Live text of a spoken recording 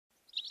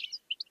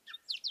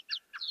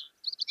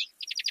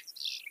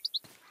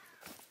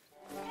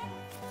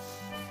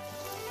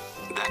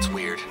That's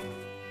weird.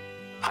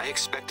 I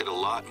expected a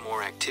lot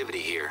more activity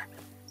here.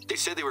 They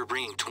said they were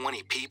bringing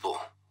 20 people.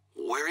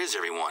 Where is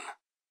everyone?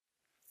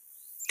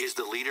 Is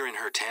the leader in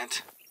her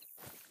tent?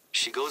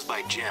 She goes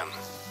by Jem.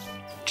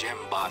 Jem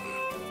Botten.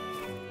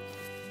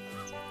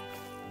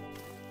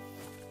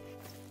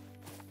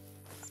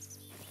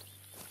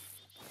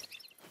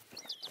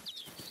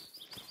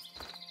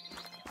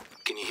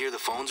 Can you hear the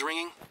phones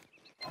ringing?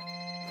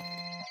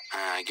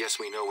 I guess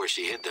we know where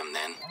she hid them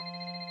then.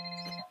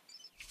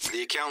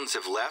 The accountants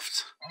have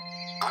left.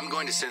 I'm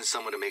going to send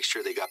someone to make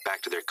sure they got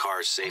back to their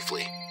cars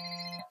safely.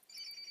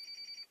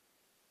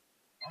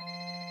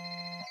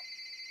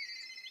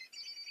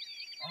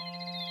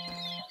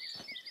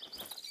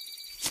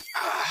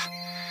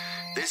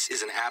 This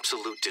is an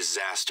absolute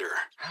disaster.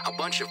 A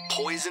bunch of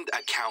poisoned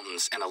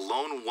accountants and a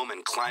lone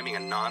woman climbing a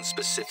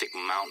non-specific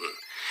mountain.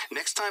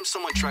 Next time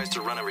someone tries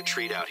to run a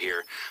retreat out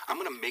here, I'm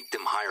gonna make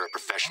them hire a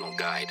professional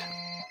guide.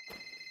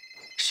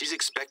 She's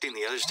expecting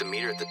the others to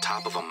meet her at the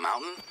top of a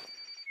mountain?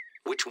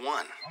 Which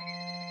one?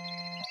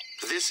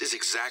 This is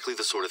exactly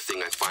the sort of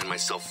thing I find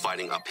myself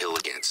fighting uphill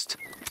against.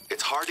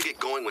 It's hard to get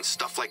going when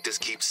stuff like this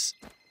keeps...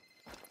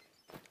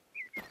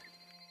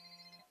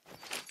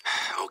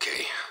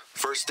 Okay,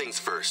 first things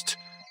first.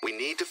 We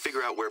need to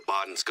figure out where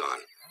Bodden's gone.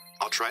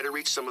 I'll try to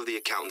reach some of the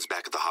accountants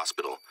back at the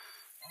hospital.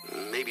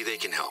 Maybe they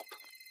can help.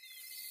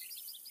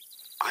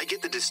 I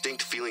get the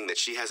distinct feeling that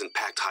she hasn't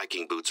packed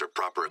hiking boots or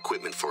proper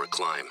equipment for a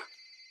climb.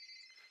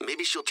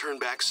 Maybe she'll turn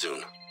back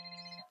soon.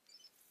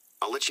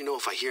 I'll let you know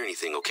if I hear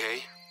anything,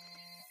 okay?